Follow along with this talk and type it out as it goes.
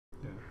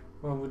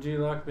Well, would you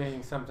like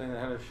being something that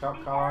had a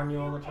shot collar on you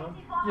all the time?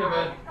 Yeah,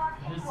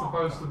 but he's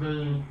supposed to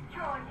be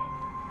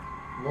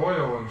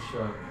loyal and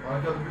shit. I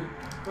got to be.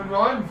 When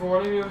Raiden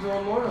fought him, he was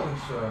all loyal and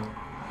shit.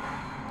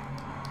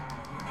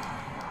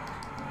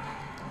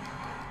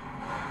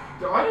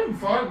 I didn't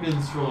fight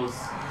Minstrel's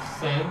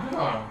Sand, did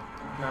I?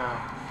 No.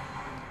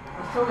 I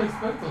was totally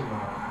expecting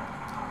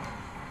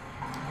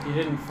that. You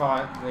didn't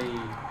fight the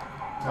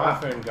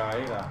Typhoon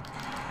guy either.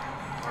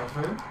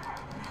 Typhoon?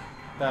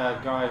 The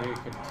guy who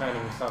could turn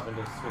himself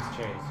into Swiss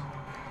cheese.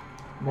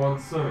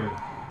 Monsoon.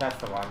 That's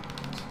the one.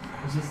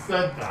 I just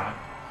said that.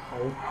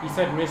 Oh. You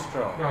said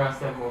Mistral. No, I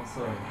said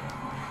Monsoon.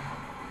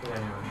 But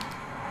anyway.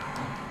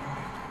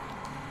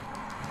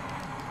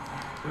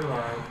 Too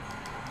late.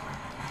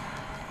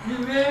 You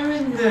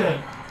ruined it!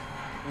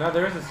 No,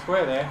 there is a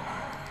square there.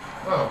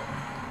 Oh.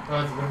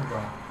 That's a different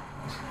guy.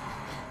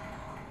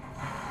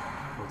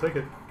 We'll take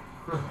it.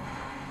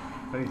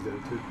 And he's dead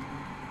too.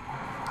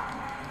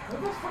 What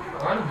are those fucking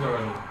items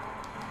already?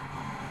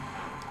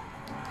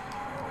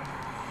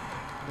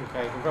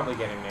 Okay, you can probably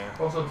get him now.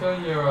 Also,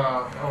 turn your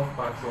health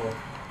packs off.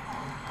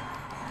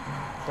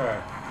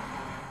 Sure.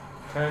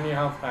 Turn your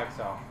health packs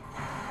off.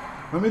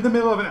 I'm in the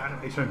middle of an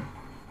animation.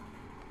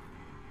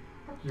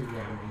 Fuck you, the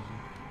animation.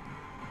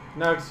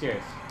 No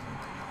excuse.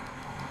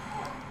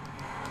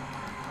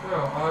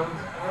 No, items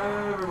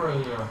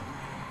everywhere here.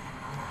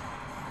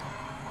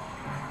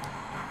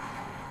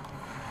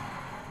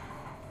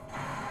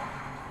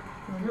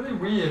 It's really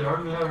weird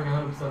only having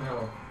 100%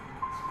 health.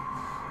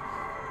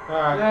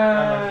 Alright.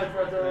 Yeah, it's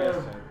my turn.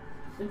 Yes,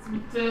 It's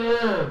me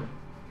turn.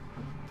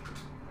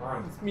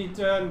 Alright. it's me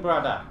turn,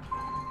 brother.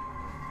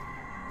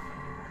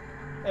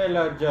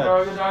 Hello, Judge. No,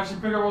 you can actually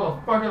pick up all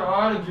the fucking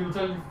items you will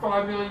take you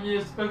 5 million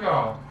years to pick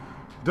up.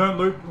 Don't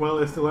loot while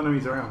there's still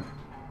enemies around.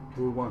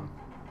 Rule 1.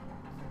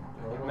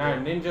 No,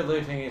 ninja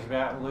looting is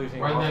about looting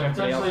When off they everybody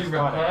potentially else's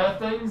repair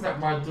body. things that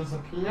might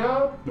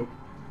disappear. Nope.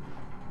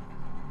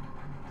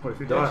 What if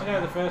you Don't die? you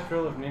know the first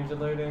rule of ninja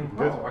looting?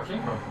 Good. Oh, I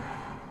can't go.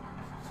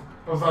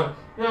 I was like,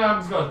 yeah, I'm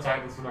just gonna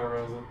attack this for no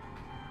reason.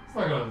 It's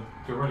not gonna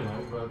do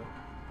anything, but.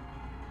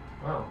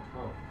 Oh,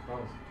 that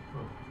was.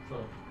 Oh, so.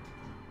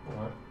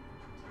 Alright.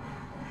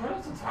 Why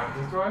does attack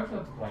this? Do I actually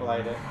have to blade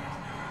Blade it.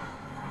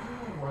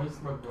 Oh,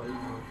 waste my blade.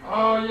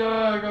 Oh,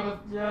 yeah, I got it.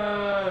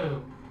 Yay!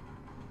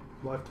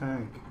 Life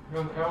tank. I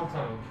got an L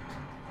tank.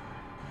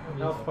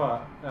 Health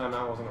pot. No,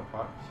 no, it wasn't a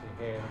pot.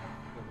 Here, here's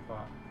a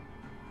pot.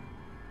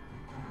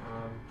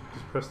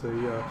 Just press the.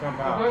 Jump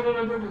No, up. no,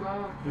 don't do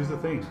that. Use the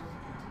thing.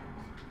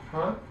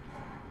 Huh?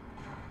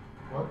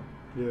 What?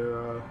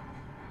 Your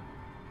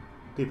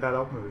D-pad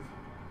up move.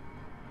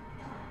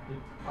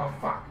 Oh,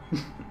 fuck.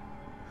 There's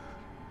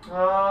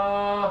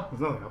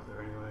nothing up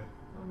there anyway.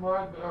 I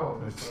might.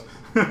 Oh,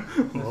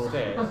 Well, The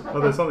stairs. oh,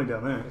 there's something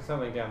down there. There's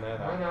something down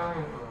there I though.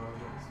 know.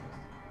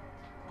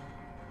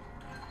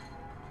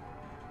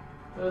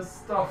 There's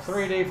stuff.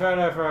 3D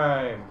photo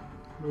frame.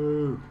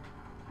 Woo.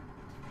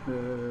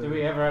 Did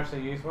we ever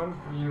actually use one?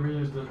 We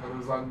used it and it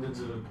was like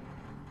digital.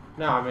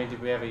 No, I mean,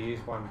 did we ever use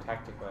one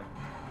tactically?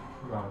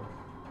 No.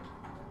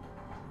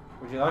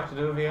 Would you like to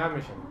do a VR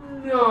mission?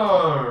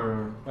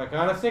 No! We're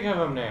kind of sick of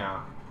them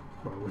now.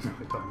 Well, we're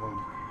not time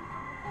long.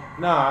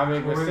 No, I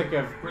mean, we're sick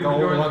of we've the been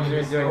old doing ones it who've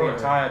in been doing the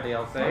story. entire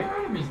What DLC. are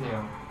enemies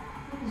now?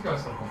 These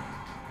guys something.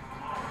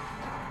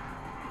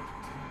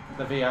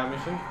 The VR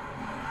mission.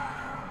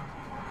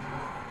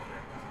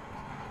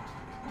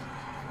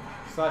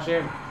 Slash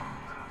him.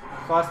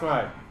 Slice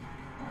mode.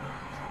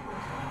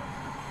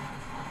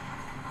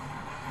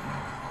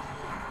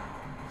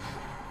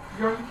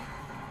 Yoink.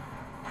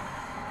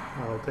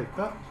 I'll take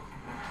that.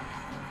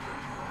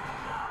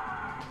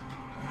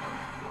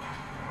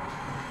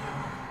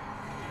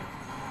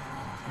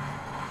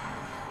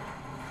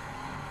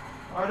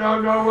 I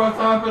don't know what's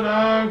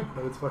happening!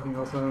 But it's fucking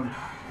awesome.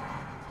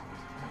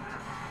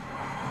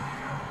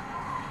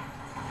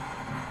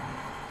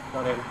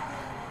 Got him.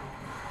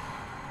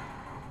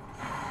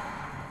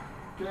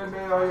 Give me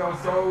all your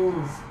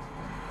souls!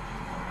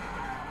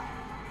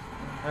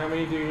 How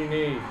many do you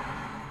need?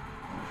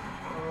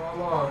 Oh, a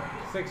lot.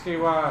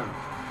 61.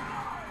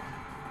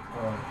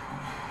 Oh.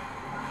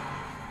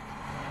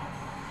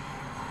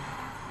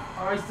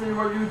 I see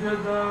what you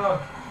did there!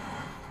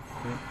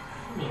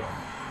 Come here.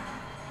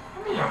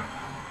 Come here.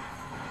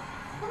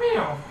 Come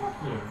here.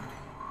 Fuck you.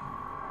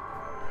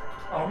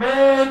 Oh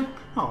man!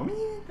 Oh,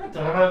 man. God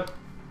damn it.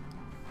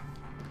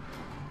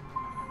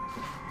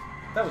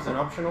 That was an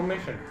optional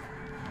mission.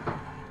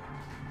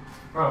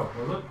 Oh,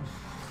 was it?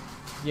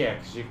 Yeah,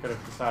 because you could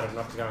have decided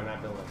not to go in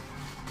that building.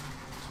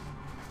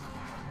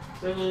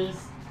 Thingies.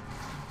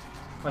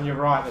 On your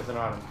right, there's an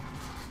item.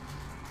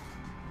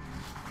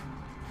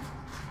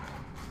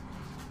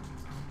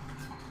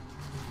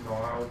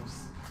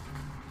 Knives.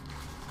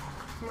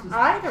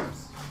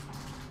 Items!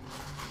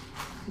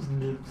 Just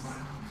nibs.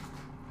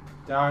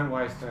 Don't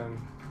waste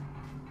them.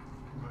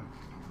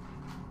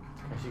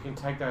 Because you can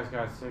take those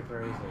guys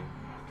super easy.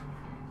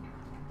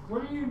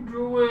 What are you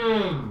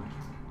doing?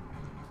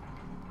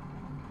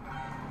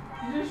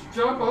 You just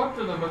jump up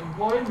to them and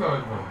blind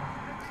mode them.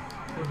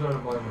 Put down a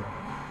blame.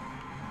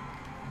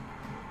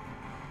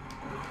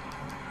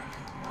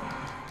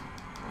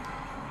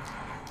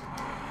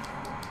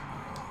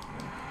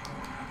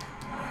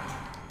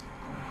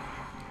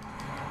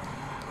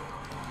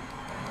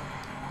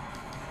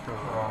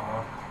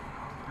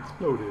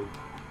 Exploded.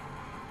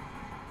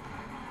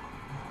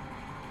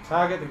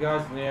 Target the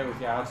guys in the air with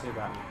your R2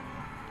 button.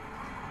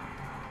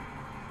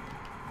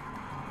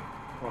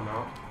 Or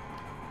not.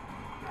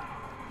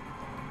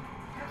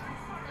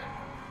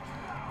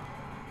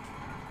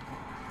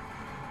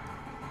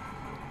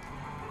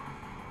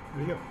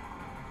 There you go.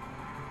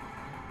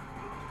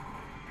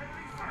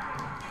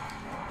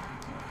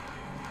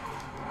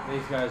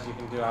 These guys you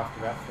can do after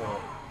about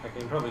 4. I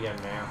can probably get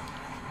them now.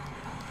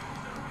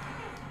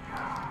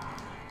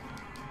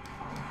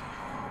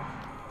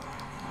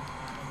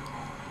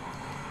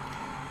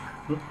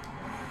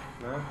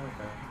 No?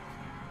 Okay.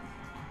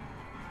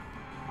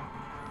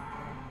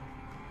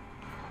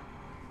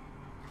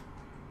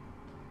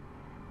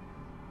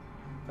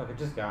 I could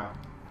just go.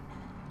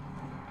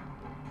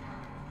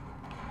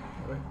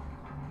 Really?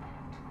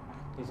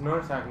 He's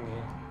not attacking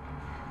you.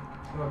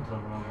 Not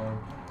talking about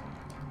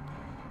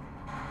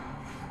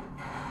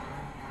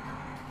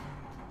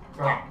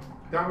Ah,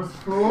 that was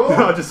cool.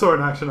 I just saw it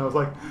in action. I was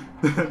like,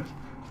 That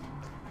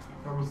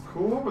was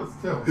cool, but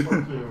still,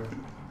 fuck you.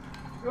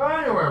 Well,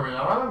 anyway, we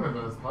are. I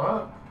remember this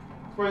part.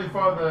 It's where you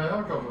find the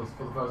helicopters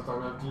for the first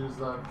time. You have to use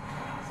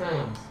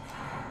sands.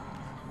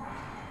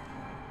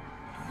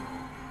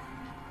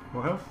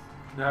 more health,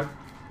 No.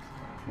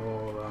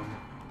 more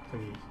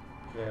thingy,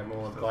 Yeah,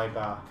 more blade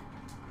bar.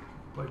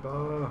 like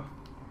bar.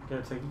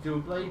 Gonna take you to a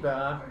blade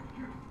bar.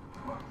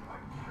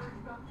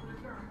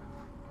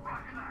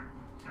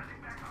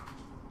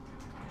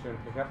 Do you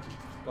want to pick up the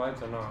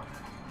blades or not?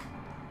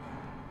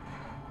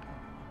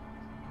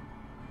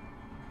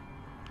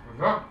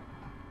 What's up?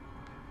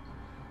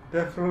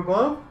 Death from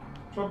above?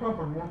 Jump up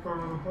and walk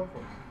over the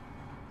platform.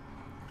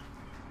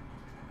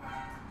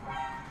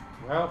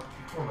 Well,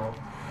 Oh no.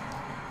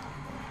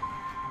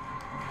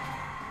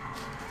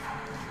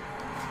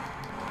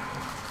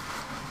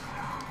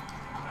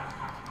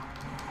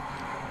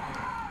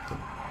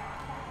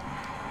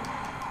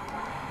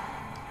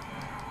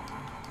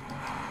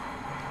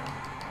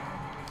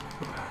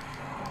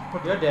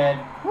 you're dead.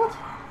 What?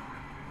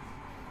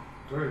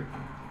 Dude.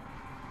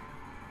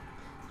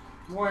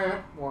 Wah,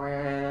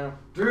 wah.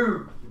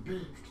 Dude, you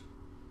beefed.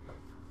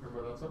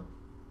 Remember that song?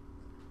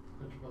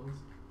 Country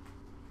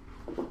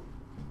Brothers?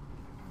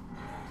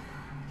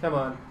 Come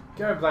on.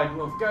 Go Blade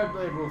Wolf, go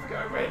Blade Wolf, go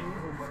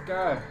Raiden Wolf,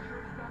 go.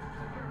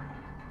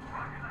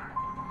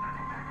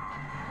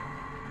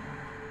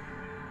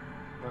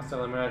 Must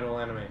eliminate all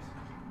enemies.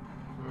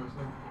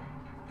 Seriously?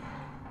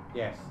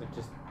 Yes, it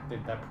just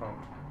did that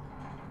prompt.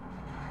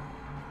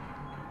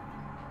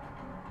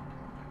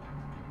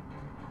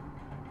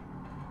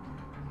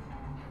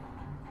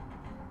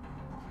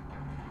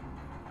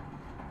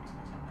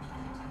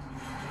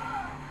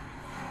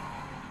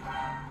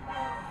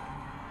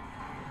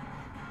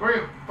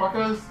 Wait,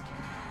 fuckers!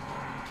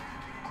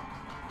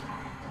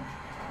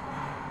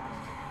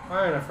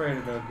 I ain't afraid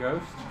of no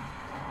ghost.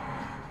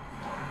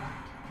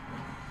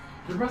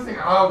 You're pressing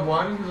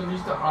R1 because I'm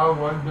used to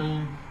R1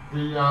 being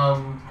the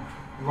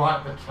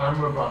right the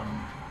camera button.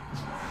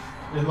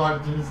 In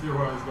like Disney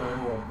World's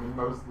game or in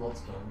most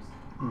lots of games.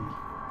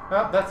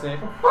 Oh, that's it.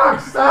 For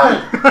fuck's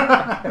sake!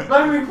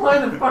 Let me play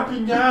the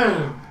fucking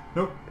game!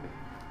 Nope.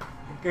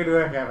 Good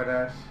work,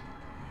 Avadash.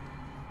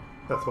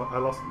 That's what I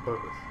lost on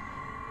purpose.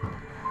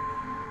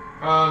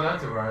 Oh,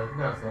 that's alright.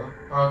 No, it's not.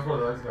 Oh, it's one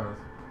of those guys.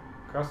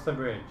 Cross the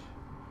bridge.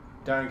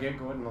 Don't get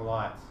caught in the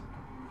lights.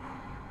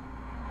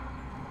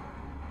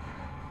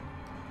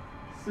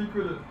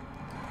 Secret.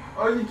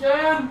 Oh, you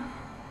can!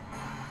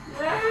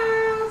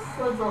 Yes!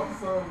 That's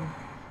awesome.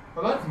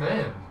 Oh, that's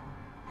manned.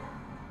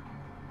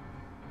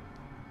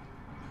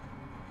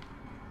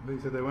 They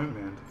said they weren't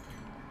manned.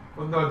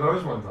 Well, no,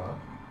 those ones are.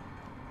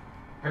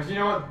 Actually, you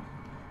know what?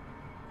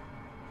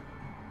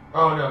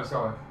 Oh, no,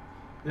 sorry.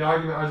 The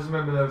argument, I just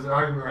remember there was an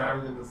argument we were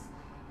having in this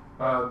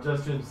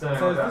Just Stream saying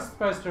So is that. this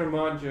supposed to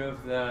remind you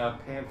of the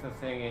Panther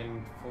thing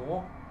in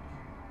 4?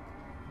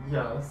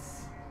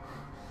 Yes.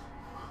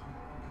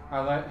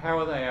 How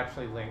are they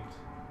actually linked?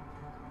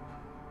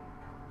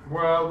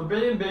 Well, the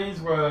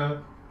B&Bs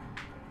were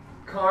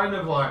kind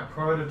of like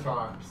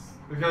prototypes.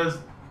 Because,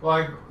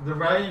 like, the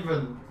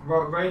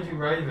Raging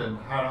Raven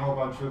had a whole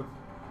bunch of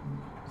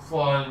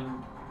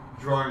flying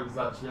drones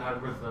that she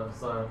had with her,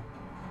 so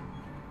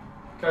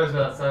goes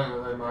without saying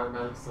that they might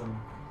make some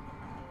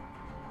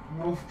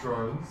wolf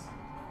drones.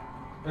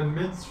 And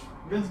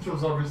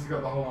Minstrel's obviously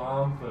got the whole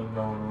arm thing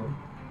going on.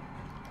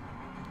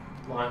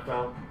 Like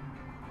that.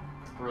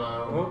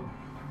 Oh.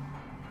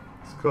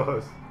 It's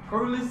close.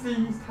 Probably see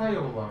his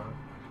tail though.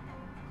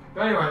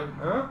 But anyway,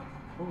 Huh?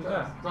 What was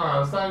that? sorry, I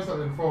was saying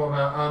something before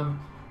about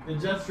in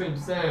Jetstream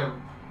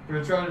Sam, we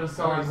were trying to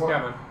decide He's what.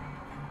 coming.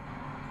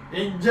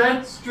 In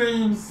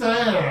Jetstream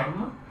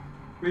Sam,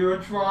 we were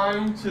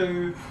trying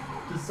to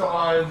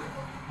decide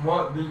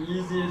what the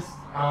easiest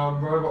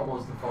robot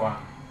was to fight.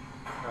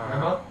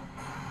 Remember?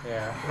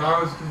 And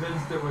I was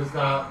convinced it was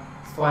that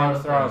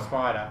Flamethrower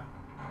spider.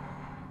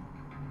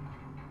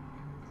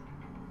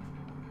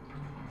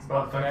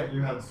 Despite the fact that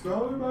you had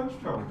so much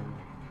trouble.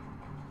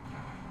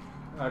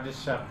 I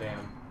just shut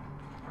down.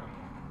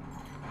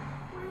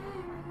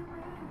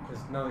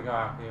 There's another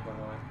guy up here, by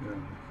the way.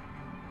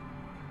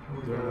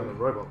 Yeah. Doing another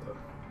robot though.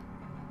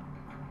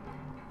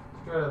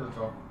 Straight at the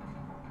top.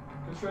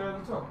 Go straight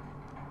at the top.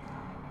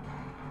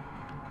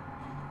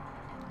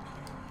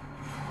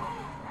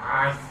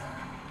 Nice.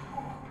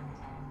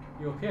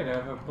 You appear to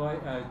have a Never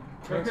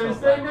chainsaw gonna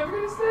stay, blade. never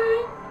gonna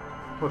stay.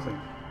 What's it?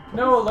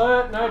 No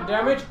alert, no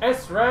damage,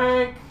 S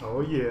rank!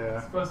 Oh yeah.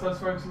 First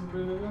that's ranks has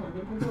been You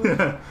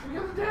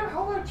got the damn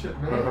hollow chip,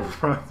 man.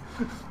 Right.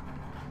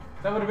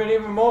 That would have been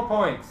even more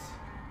points.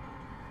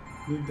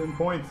 Need them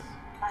points.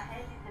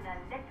 Ahead is an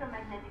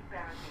electromagnetic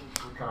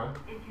barricade.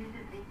 Okay. It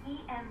uses the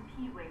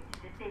EMP wave to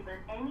disable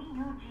any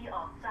UG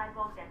or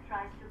cyborg that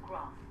tries to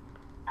cross.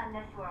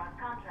 Unless you are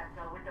a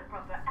contractor with the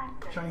proper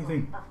access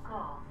Changing. code, of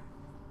course.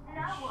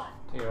 Now what?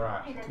 To your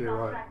right. See the To your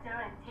right.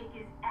 contractor and take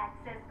his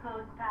access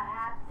code,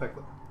 perhaps?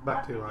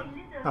 Back to your right.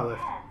 Oh,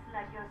 left.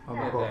 Like On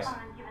the yourself box.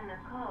 aren't given the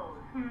code.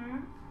 Hmm?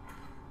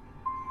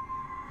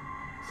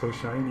 So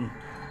shiny.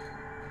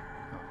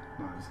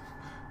 Oh, nice.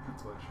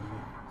 That's like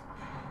shiny.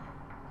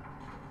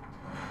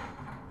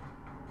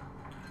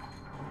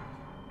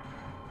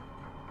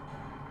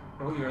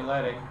 Oh, you're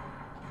letting.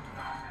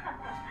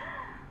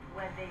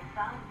 When they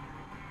found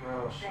you,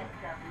 Oh shit.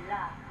 best of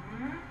luck,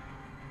 hmm?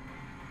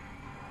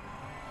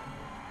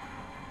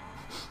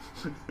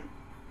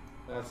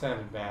 That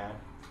sounded bad.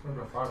 What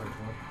about fire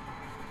man?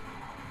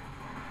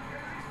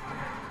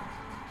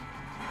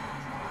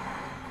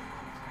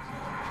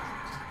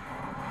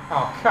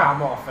 Oh,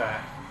 come off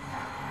it.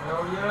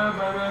 Hell yeah,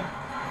 baby.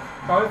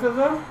 Both of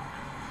them?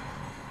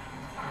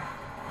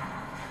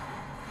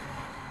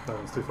 That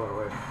one's too far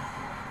away.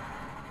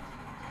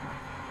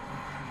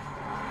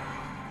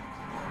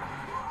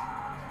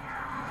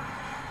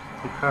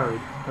 He parried,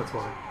 that's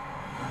why.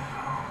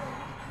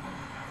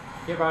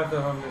 Get both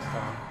of them this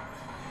time.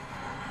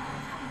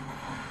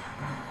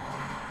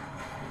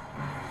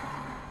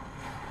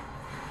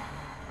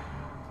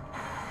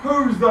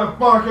 Who's the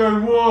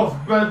fucking wolf,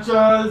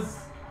 bitches?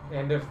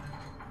 End of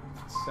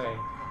scene.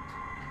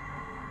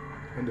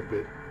 End of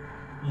bit.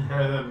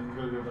 Yeah, then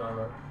we're gonna go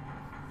over.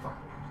 Fuck.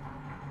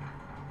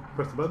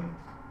 Press the button,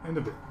 end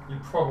of bit. You're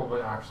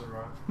probably actually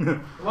right.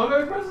 Well,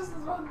 no, presses the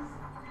buttons.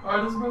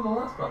 Alright, let's move the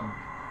last button.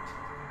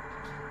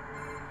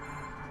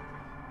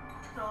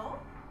 So,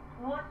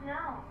 what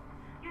now?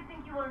 You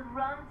think you will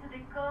run to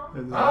the code?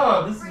 Is it-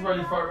 Ah, this is where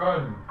you fight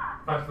Raiden.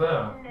 Back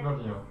there, Let not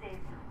me here. save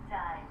you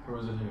time. Or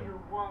is it here?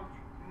 You won't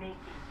make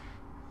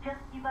it. Just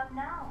give up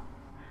now,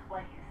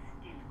 while you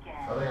still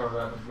I can. think I'm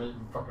about to meet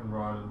fucking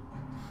Raiden.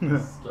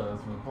 This scares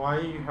me. Why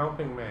are you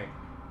helping me?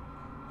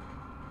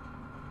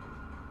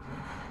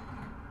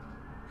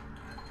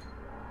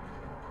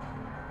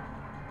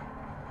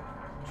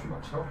 Too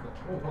much health there.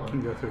 Oh, hold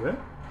Can you on. go through there?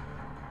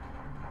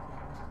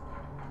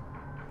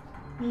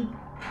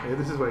 Yeah,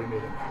 this is where you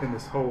meet him, in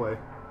this hallway.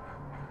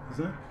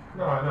 Isn't it?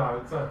 No,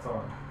 it's that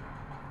time.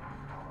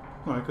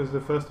 No, because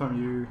the first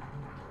time you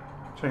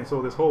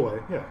chainsaw this hallway,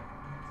 yeah.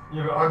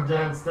 Yeah, but I'm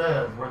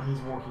downstairs when he's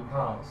walking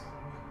past.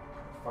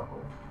 Fuck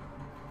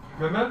off.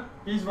 Remember?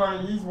 He's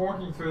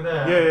walking through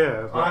there.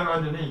 Yeah, yeah. I'm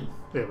underneath.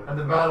 Yeah, but, And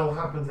the battle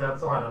happens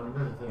outside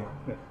underneath, yeah.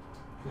 yeah.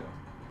 Yeah.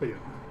 But yeah.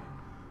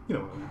 You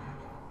know what I mean.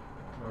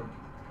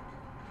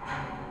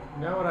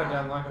 You know what I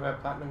don't like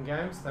about Platinum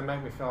games? They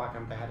make me feel like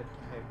I'm bad at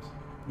games.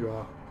 You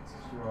are.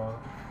 You are.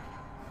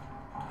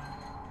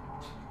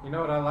 You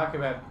know what I like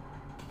about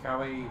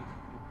Kikawi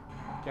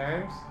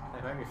games?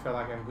 They make me feel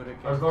like I'm good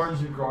at games. As long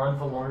as you grind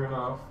for long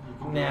enough, you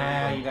can do Nah,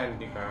 anything. you don't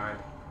dig grind.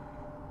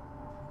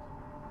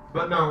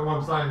 But no, what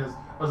I'm saying is,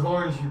 as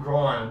long as you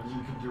grind,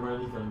 you can do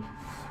anything.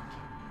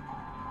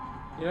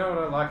 You know what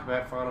I like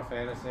about Final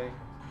Fantasy?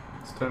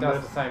 It's It turn does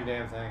based. the same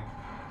damn thing.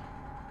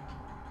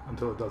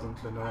 Until it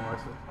doesn't, then no one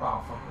likes it.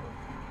 Oh, fuck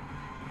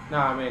it. No,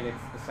 I mean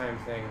it's the same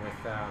thing with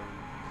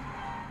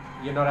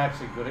you're not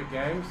actually good at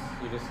games,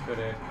 you're just good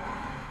at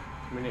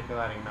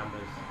manipulating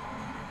numbers.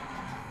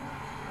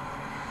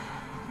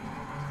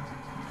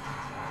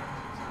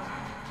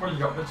 What do you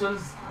got,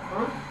 bitches?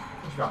 Huh?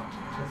 What you got?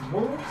 Got some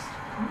wolves?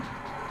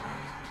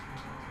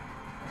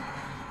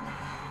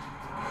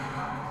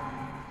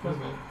 Excuse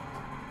me.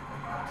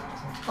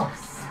 For fuck's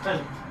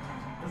sake.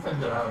 This thing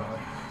get out of there.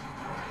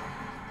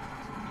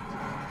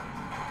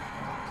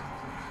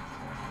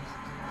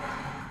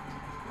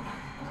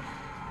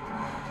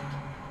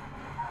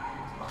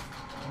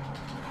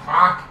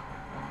 Fuck!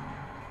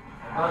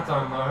 That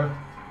time though.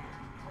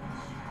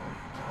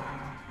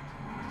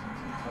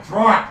 That's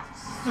right!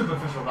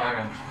 Superficial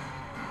damage.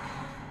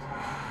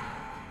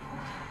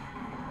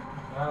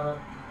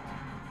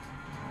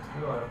 See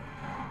you later.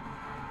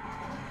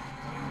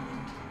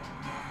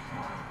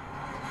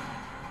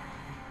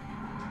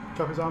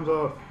 Chop his arms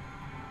off.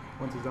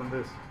 Once he's done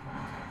this.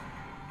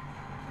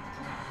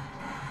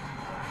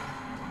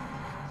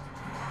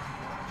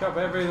 Chop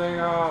everything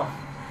off.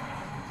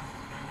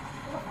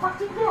 fuck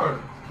did you go?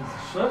 Piece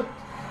of shit.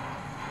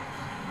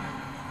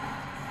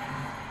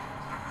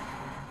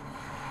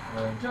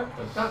 And yep,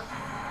 that's that.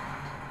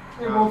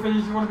 Hey,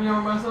 Wolfies, you want to be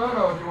on my side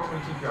or do you want me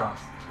to keep your ass?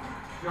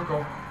 Your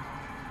call.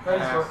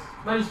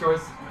 Ladies'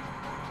 choice.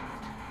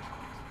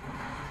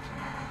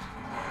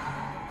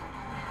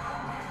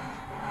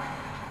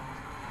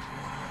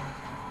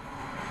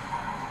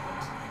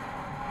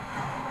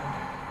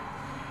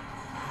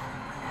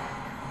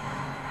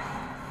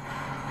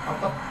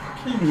 What the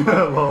fucking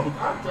Lol.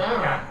 God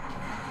damn it.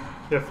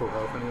 Yeah, full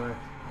health anyway.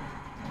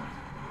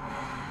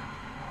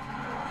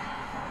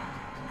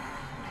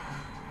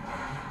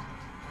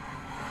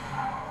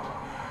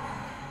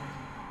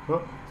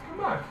 What? Come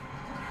back.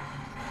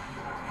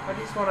 I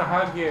just want to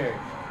hug you.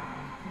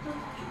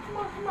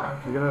 Come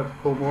back. You're gonna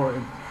pull more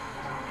in.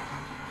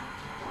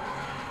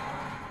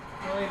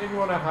 Well, he didn't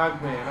want to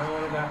hug me, and I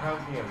wanted to hug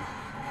him.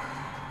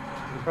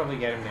 You can probably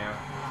get him now.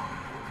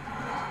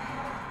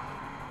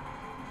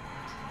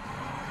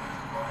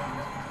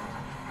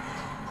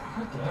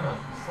 God damn it,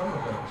 son of a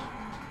bitch.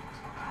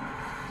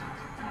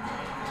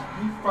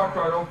 You fuck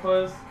right off,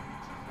 please.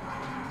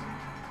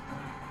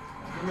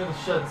 Give me the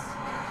shits.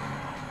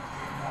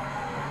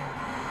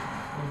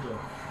 Thank you.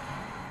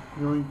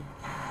 Yoink.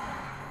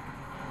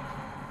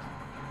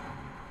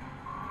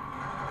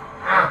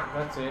 Ah!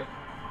 That's it.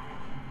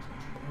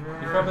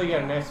 You probably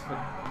get an S, but...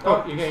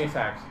 Oh, you're getting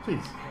attacked.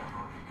 Jeez.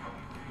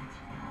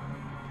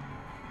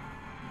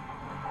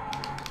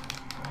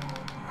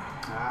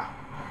 Ah.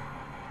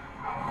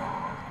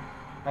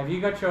 Have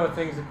you got your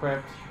things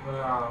equipped?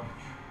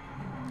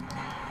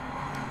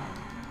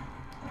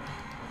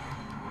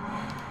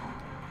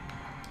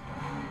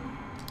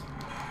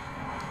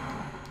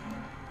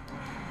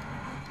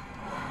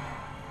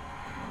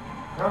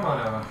 Come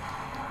on, Emma.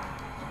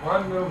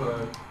 One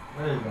move.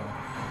 There you go.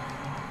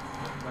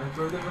 Make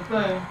sure you get the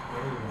thing.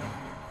 There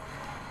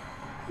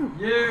you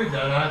go. You did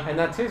it. And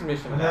that's his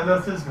mission. And then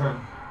that's his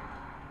one.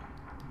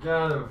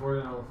 Got it before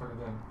you know the fucking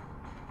thing.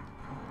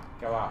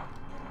 Go up.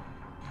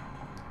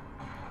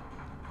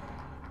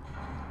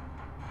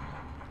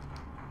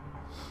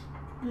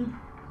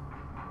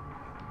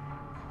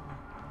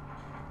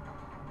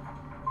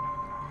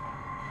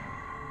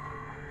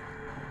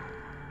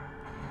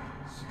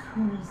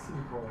 Screwy City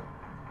Hall.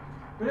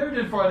 We never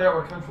did find out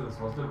what country this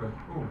was, did we?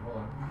 Ooh, hold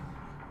on.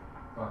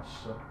 Oh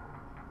shit.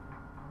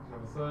 I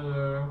was gonna say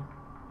you.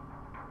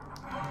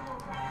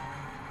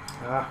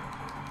 Ah.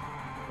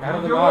 Out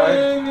of the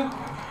going? mode.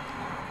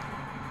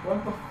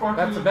 What the fuck?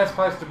 That's the best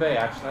place to be,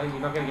 actually. You're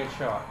not going to get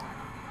shot.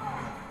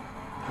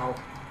 Ow.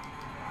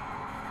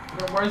 You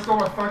gonna waste all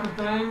my fucking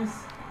things?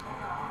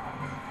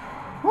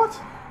 What?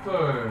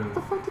 Dude. What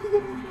the fuck did he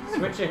get me?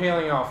 Switch your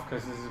healing off,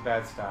 because this is a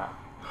bad start.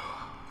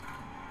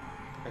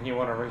 And you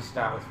want to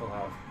restart with full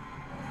health.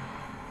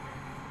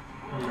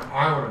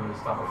 I want to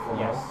restart with full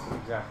Yes, health.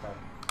 exactly.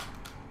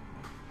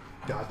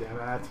 God damn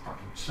it.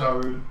 Fucking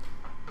chode.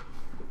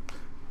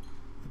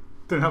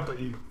 Didn't help that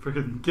you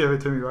freaking gave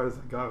it to me right as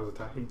that guy was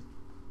attacking.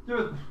 Yeah,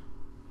 but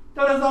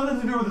that has nothing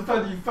to do with the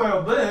fact that you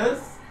failed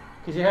this.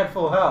 Because you had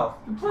full health.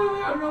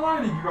 Completely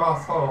unrelated, you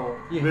asshole.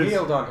 You This-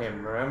 healed on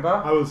him, remember?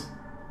 I was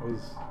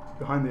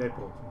behind the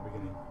April from the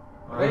beginning.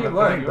 There you I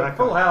were, think you were that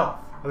full guy- health.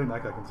 I think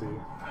that guy can see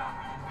you.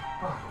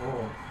 Fuck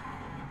off.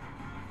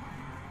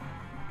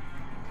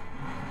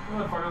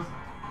 Motherfuckers.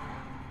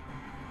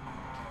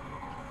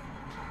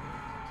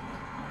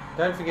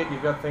 Don't forget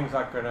you've got things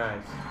like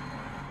grenades.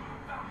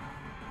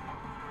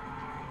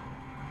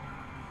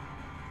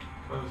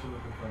 What is she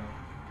looking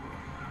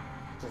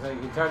for? So you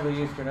can totally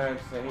use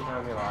grenades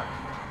anytime you like.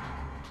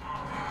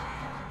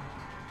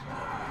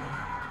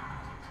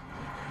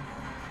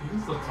 You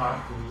just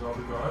attack the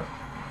other guy.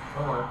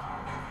 Oh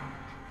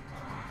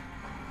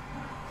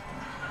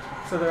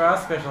So there are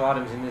special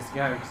items in this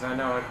game because I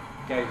know it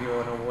gave you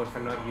an award for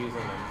not using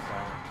them. So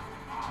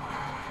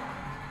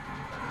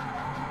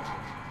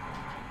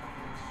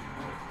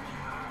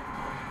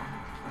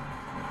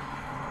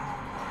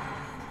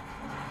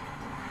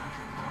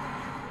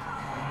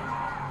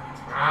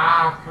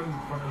couldn't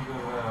fucking do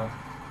that.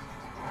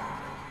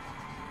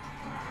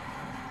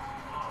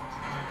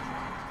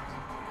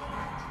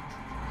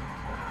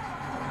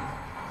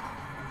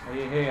 are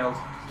you healed?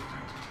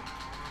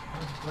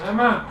 Damn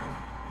it!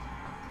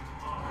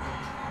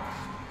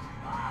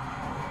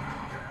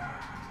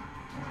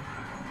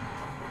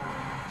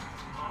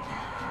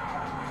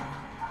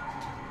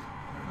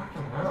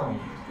 Fucking hell.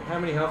 How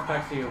many health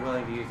packs are you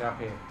willing to use up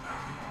here?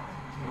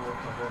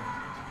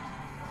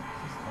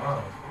 It's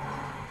hard.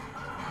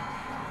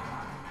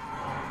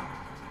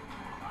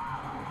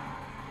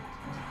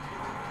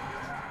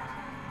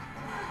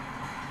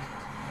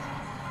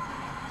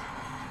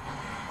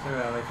 Too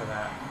early for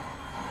that.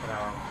 But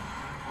oh.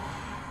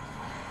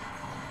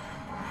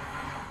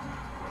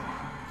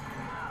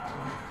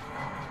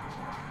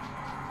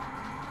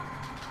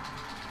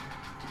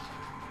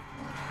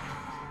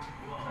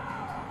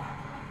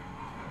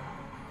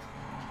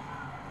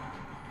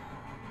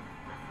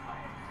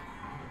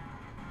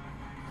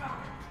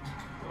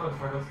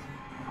 Motherfuckers.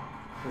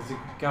 There's a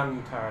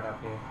gun turret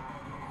up here.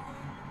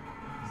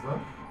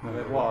 there? No,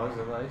 It was,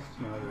 at least.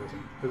 No, there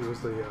isn't. It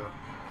was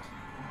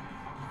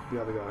the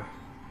other guy.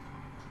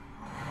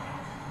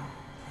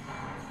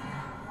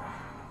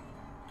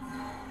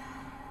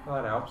 Well,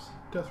 that helps.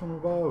 Death from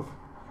above.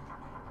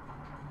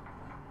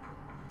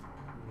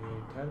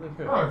 You totally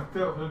could.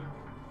 Oh,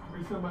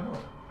 refill my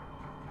health.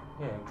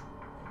 Yeah.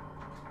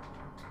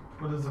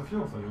 What is the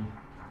fuel thingy?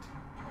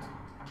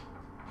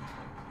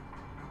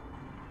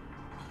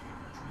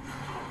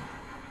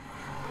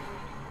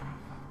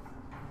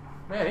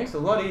 Man, he's a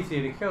lot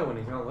easier to kill when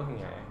he's not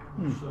looking at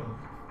you. Hmm. Sure.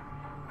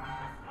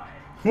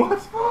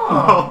 What?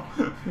 Oh!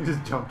 He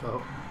just jumped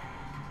up.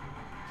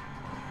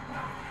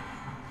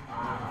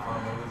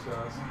 Find all these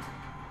guys.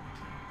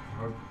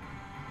 Nope.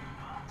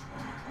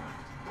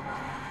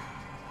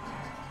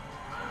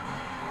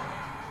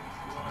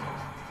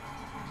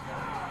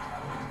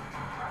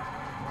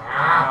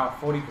 Wow,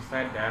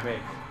 40% damage.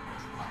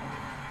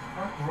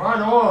 Fuck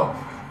right off!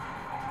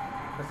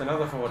 That's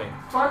another 40.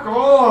 Fuck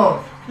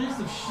off! Piece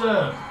of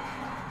shit!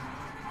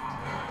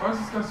 Why is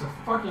this guy so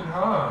fucking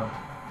hard?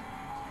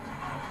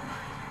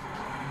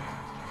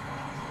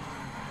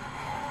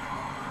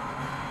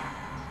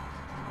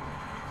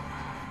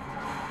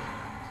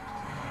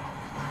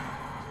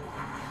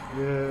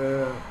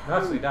 Yeah.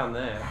 Nicely done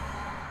there.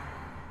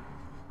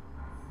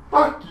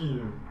 Fuck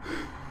you!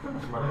 How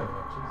much money have I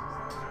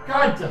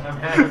got? Jesus. God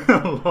damn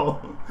it!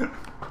 Lol.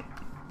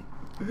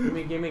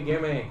 Gimme, gimme,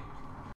 gimme.